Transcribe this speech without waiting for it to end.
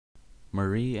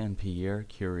Marie and Pierre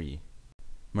Curie.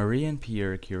 Marie and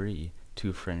Pierre Curie,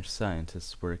 two French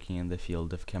scientists working in the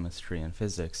field of chemistry and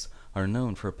physics, are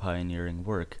known for pioneering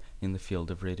work in the field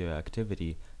of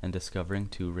radioactivity and discovering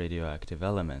two radioactive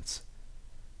elements.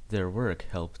 Their work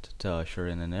helped to usher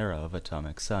in an era of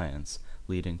atomic science,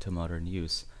 leading to modern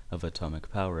use of atomic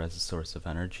power as a source of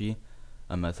energy,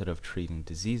 a method of treating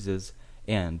diseases,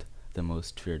 and the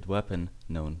most feared weapon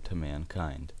known to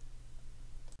mankind.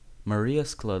 Maria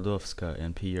Skłodowska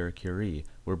and Pierre Curie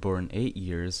were born 8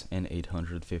 years and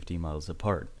 850 miles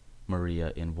apart,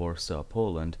 Maria in Warsaw,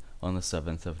 Poland on the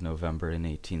 7th of November in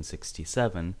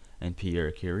 1867, and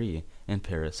Pierre Curie in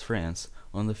Paris, France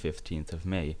on the 15th of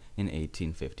May in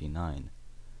 1859.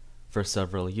 For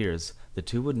several years, the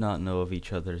two would not know of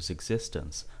each other's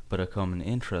existence, but a common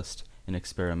interest in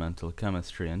experimental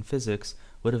chemistry and physics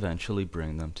would eventually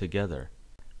bring them together.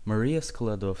 Maria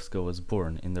Skłodowska was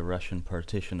born in the Russian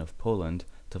partition of Poland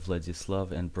to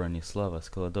Władysław and Bronisława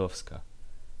Skłodowska.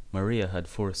 Maria had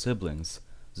 4 siblings,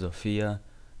 Zofia,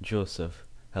 Joseph,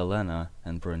 Helena,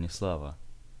 and Bronisława.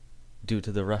 Due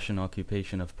to the Russian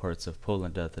occupation of parts of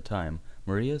Poland at the time,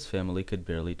 Maria's family could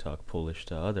barely talk Polish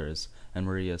to others, and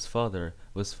Maria's father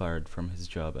was fired from his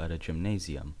job at a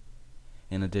gymnasium.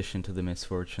 In addition to the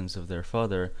misfortunes of their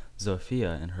father,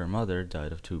 Zofia and her mother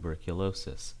died of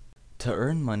tuberculosis. To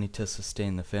earn money to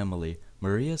sustain the family,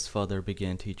 Maria's father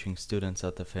began teaching students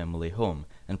at the family home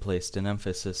and placed an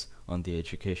emphasis on the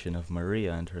education of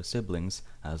Maria and her siblings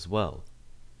as well.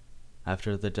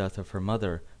 After the death of her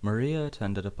mother, Maria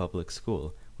attended a public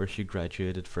school where she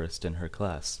graduated first in her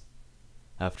class.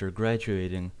 After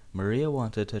graduating, Maria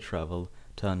wanted to travel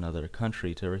to another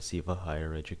country to receive a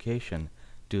higher education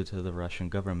due to the Russian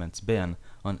government's ban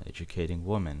on educating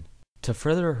women. To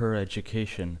further her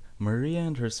education, Maria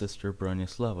and her sister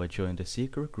Bronisława joined a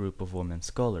secret group of women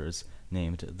scholars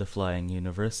named the Flying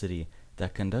University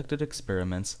that conducted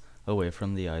experiments away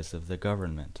from the eyes of the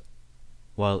government.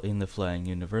 While in the Flying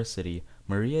University,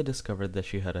 Maria discovered that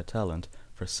she had a talent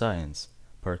for science,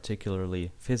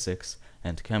 particularly physics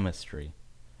and chemistry.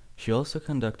 She also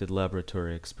conducted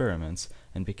laboratory experiments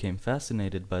and became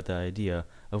fascinated by the idea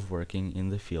of working in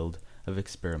the field of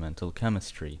experimental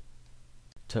chemistry.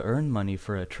 To earn money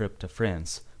for a trip to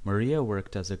France, Maria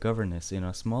worked as a governess in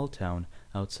a small town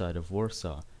outside of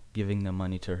Warsaw, giving the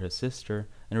money to her sister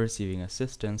and receiving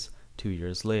assistance 2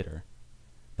 years later.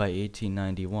 By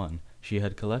 1891, she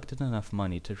had collected enough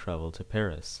money to travel to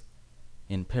Paris.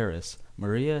 In Paris,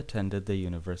 Maria attended the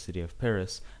University of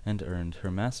Paris and earned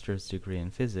her master's degree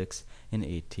in physics in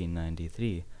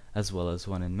 1893, as well as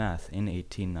one in math in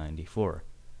 1894.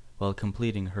 While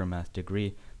completing her math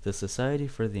degree, the Society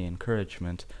for the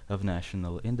Encouragement of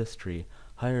National Industry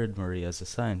hired Marie as a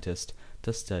scientist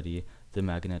to study the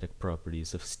magnetic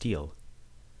properties of steel.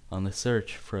 On the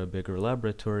search for a bigger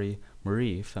laboratory,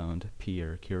 Marie found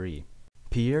Pierre Curie.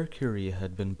 Pierre Curie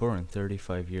had been born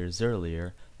 35 years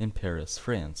earlier in Paris,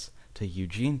 France, to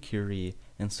Eugene Curie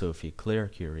and Sophie Claire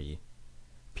Curie.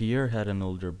 Pierre had an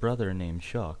older brother named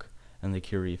Jacques, and the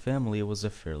Curie family was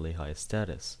of fairly high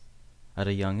status. At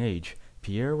a young age,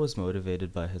 Pierre was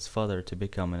motivated by his father to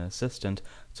become an assistant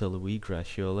to Louis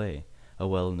Gratiolet, a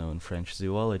well-known French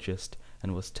zoologist,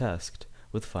 and was tasked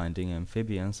with finding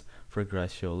amphibians for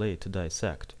Gratiolet to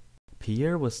dissect.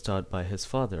 Pierre was taught by his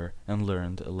father and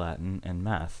learned Latin and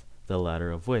math, the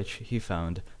latter of which he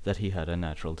found that he had a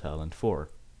natural talent for.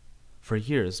 For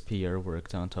years, Pierre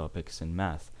worked on topics in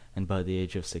math, and by the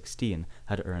age of 16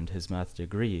 had earned his math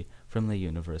degree from the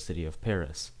University of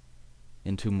Paris.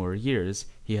 In 2 more years,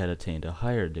 he had attained a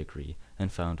higher degree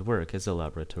and found work as a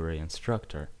laboratory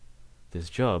instructor. This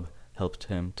job helped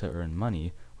him to earn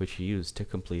money, which he used to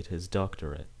complete his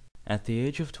doctorate. At the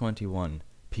age of 21,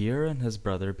 Pierre and his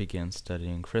brother began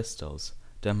studying crystals,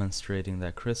 demonstrating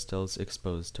that crystals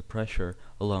exposed to pressure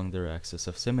along their axis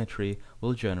of symmetry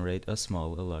will generate a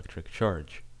small electric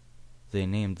charge. They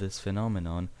named this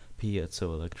phenomenon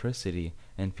piezoelectricity,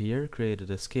 and Pierre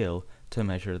created a scale to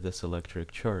measure this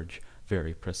electric charge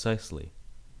very precisely.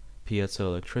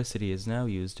 Piezoelectricity is now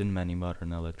used in many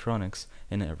modern electronics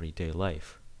in everyday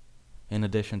life. In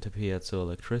addition to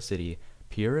piezoelectricity,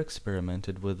 Pierre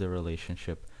experimented with the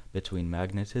relationship between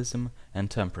magnetism and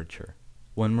temperature.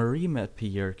 When Marie met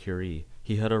Pierre Curie,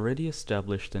 he had already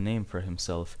established a name for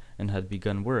himself and had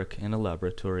begun work in a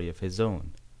laboratory of his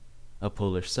own. A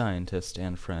Polish scientist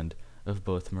and friend of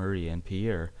both Marie and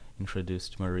Pierre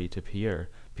introduced Marie to Pierre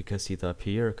because he thought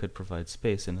Pierre could provide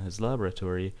space in his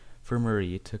laboratory for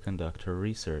Marie to conduct her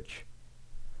research.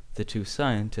 The two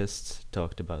scientists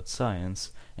talked about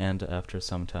science, and after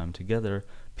some time together,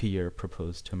 Pierre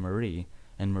proposed to Marie,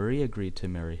 and Marie agreed to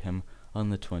marry him on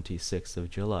the 26th of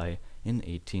July in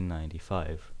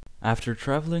 1895. After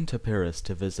traveling to Paris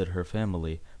to visit her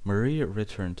family, Marie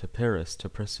returned to Paris to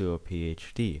pursue a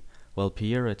PhD, while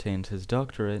Pierre attained his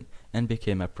doctorate and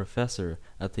became a professor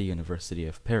at the University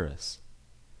of Paris.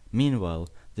 Meanwhile,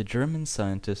 the German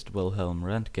scientist Wilhelm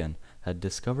Röntgen had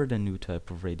discovered a new type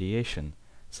of radiation,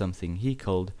 something he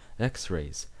called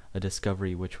X-rays, a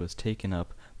discovery which was taken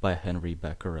up by Henri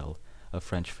Becquerel, a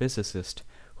French physicist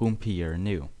whom Pierre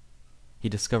knew. He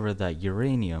discovered that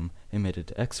uranium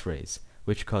emitted X-rays,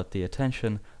 which caught the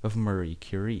attention of Marie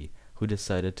Curie, who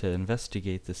decided to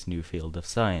investigate this new field of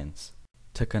science.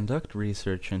 To conduct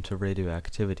research into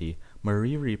radioactivity,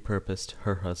 Marie repurposed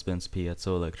her husband's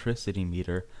piezoelectricity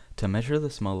meter to measure the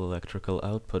small electrical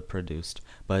output produced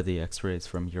by the X-rays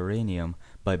from uranium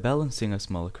by balancing a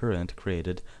small current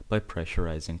created by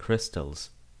pressurizing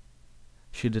crystals.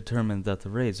 She determined that the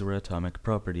rays were atomic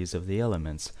properties of the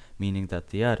elements, meaning that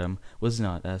the atom was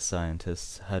not as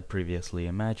scientists had previously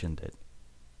imagined it.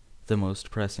 The most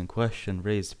pressing question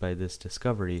raised by this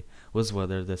discovery was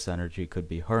whether this energy could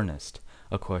be harnessed,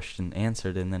 a question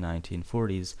answered in the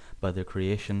 1940s by the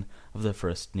creation of the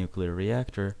first nuclear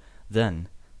reactor, then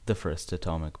the first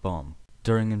atomic bomb.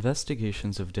 During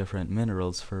investigations of different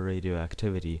minerals for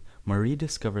radioactivity, Marie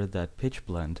discovered that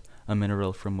pitchblende, a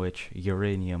mineral from which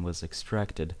uranium was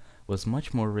extracted, was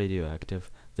much more radioactive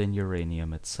than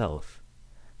uranium itself.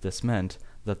 This meant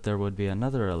that there would be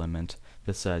another element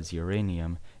besides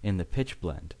uranium in the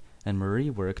pitchblende, and Marie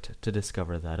worked to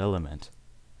discover that element.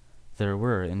 There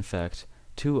were, in fact,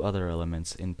 two other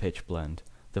elements in pitchblende,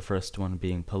 the first one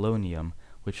being polonium,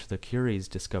 which the Curies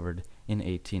discovered in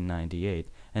 1898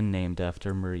 and named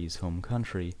after Marie's home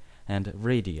country, and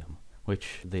radium,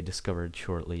 which they discovered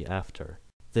shortly after.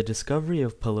 The discovery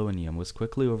of polonium was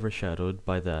quickly overshadowed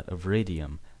by that of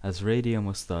radium, as radium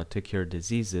was thought to cure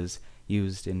diseases,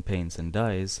 used in paints and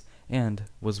dyes, and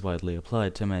was widely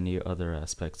applied to many other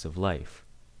aspects of life.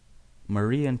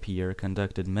 Marie and Pierre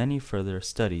conducted many further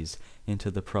studies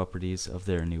into the properties of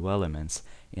their new elements,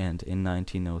 and in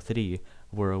 1903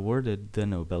 were awarded the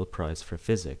Nobel Prize for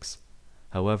Physics.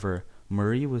 However,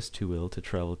 Marie was too ill to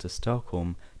travel to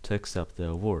Stockholm to accept the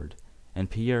award, and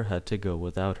Pierre had to go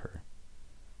without her.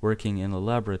 Working in a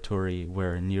laboratory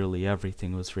where nearly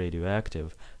everything was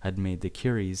radioactive had made the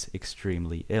Curies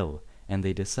extremely ill, and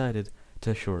they decided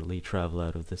to shortly travel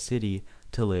out of the city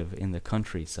to live in the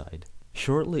countryside.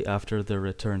 Shortly after their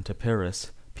return to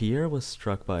Paris, Pierre was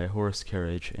struck by a horse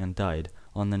carriage and died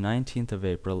on the 19th of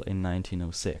April in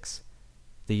 1906.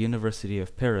 The University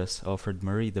of Paris offered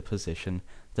Marie the position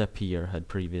that Pierre had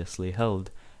previously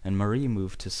held, and Marie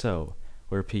moved to Sceaux,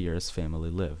 where Pierre's family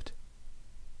lived.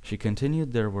 She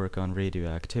continued their work on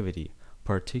radioactivity,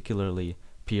 particularly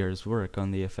Pierre's work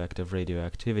on the effect of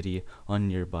radioactivity on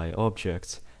nearby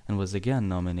objects, and was again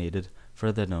nominated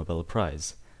for the Nobel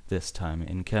Prize, this time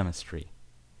in chemistry.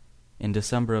 In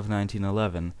December of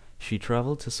 1911, she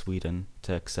traveled to Sweden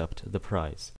to accept the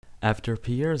prize. After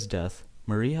Pierre's death,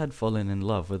 Marie had fallen in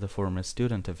love with a former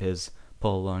student of his,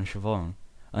 Paul Langevin,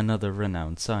 another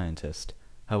renowned scientist.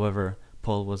 However,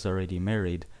 Paul was already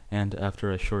married, and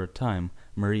after a short time,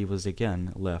 Marie was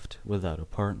again left without a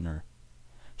partner.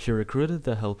 She recruited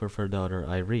the help of her daughter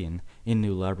Irene in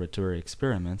new laboratory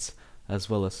experiments, as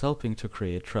well as helping to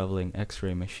create traveling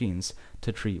X-ray machines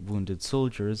to treat wounded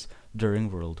soldiers during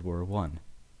World War I.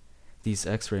 These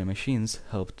X-ray machines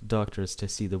helped doctors to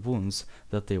see the wounds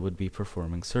that they would be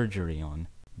performing surgery on.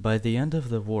 By the end of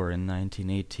the war in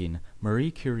 1918,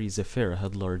 Marie Curie's affair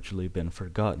had largely been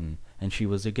forgotten, and she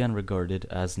was again regarded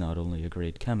as not only a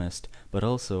great chemist, but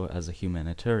also as a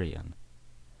humanitarian.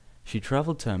 She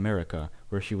traveled to America,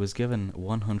 where she was given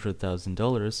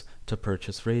 $100,000 to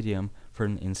purchase radium for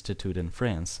an institute in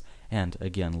France, and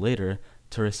again later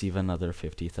to receive another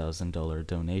 $50,000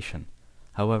 donation.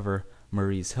 However,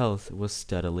 Marie's health was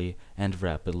steadily and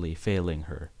rapidly failing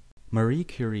her. Marie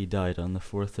Curie died on the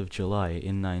 4th of July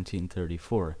in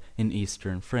 1934 in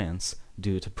eastern France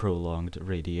due to prolonged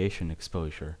radiation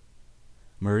exposure.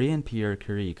 Marie and Pierre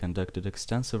Curie conducted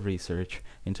extensive research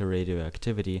into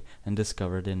radioactivity and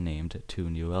discovered and named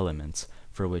two new elements,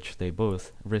 for which they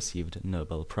both received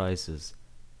Nobel Prizes.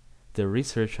 Their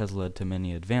research has led to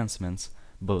many advancements,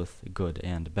 both good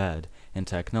and bad, in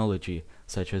technology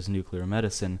such as nuclear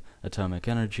medicine, atomic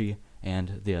energy,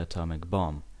 and the atomic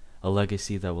bomb, a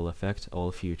legacy that will affect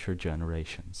all future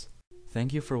generations.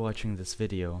 Thank you for watching this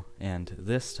video, and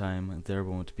this time there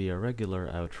won't be a regular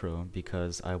outro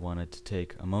because I wanted to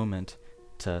take a moment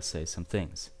to say some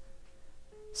things.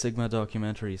 Sigma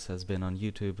Documentaries has been on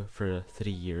YouTube for 3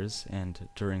 years, and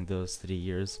during those 3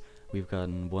 years we've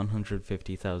gotten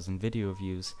 150,000 video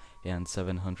views and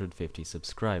 750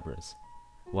 subscribers.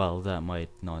 While that might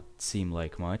not seem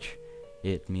like much,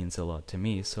 it means a lot to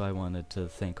me, so I wanted to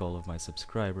thank all of my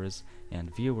subscribers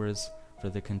and viewers for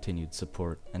the continued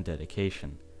support and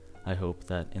dedication. I hope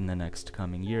that in the next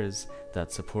coming years,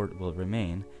 that support will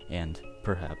remain and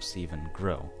perhaps even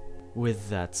grow. With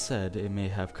that said, it may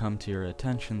have come to your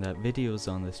attention that videos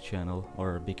on this channel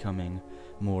are becoming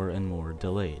more and more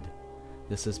delayed.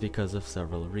 This is because of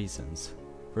several reasons.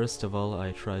 First of all,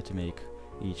 I try to make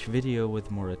each video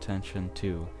with more attention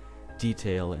to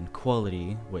detail and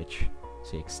quality, which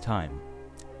takes time.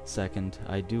 Second,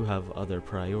 I do have other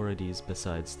priorities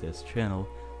besides this channel,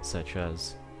 such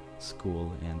as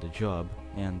school and a job,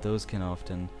 and those can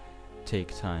often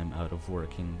take time out of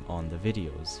working on the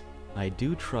videos. I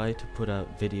do try to put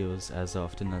out videos as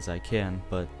often as I can,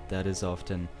 but that is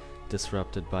often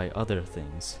disrupted by other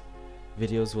things.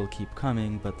 Videos will keep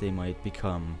coming, but they might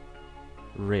become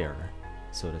rare,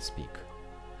 so to speak.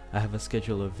 I have a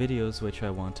schedule of videos which I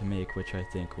want to make, which I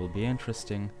think will be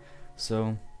interesting,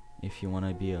 so if you want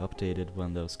to be updated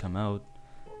when those come out,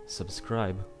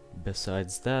 subscribe.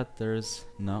 Besides that, there's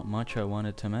not much I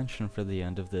wanted to mention for the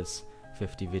end of this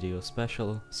 50 video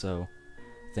special, so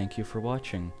thank you for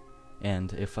watching.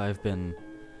 And if I've been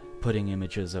putting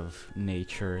images of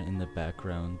nature in the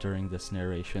background during this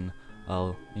narration,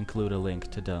 I'll include a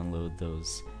link to download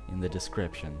those in the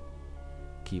description.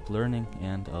 Keep learning,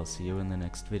 and I'll see you in the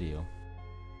next video.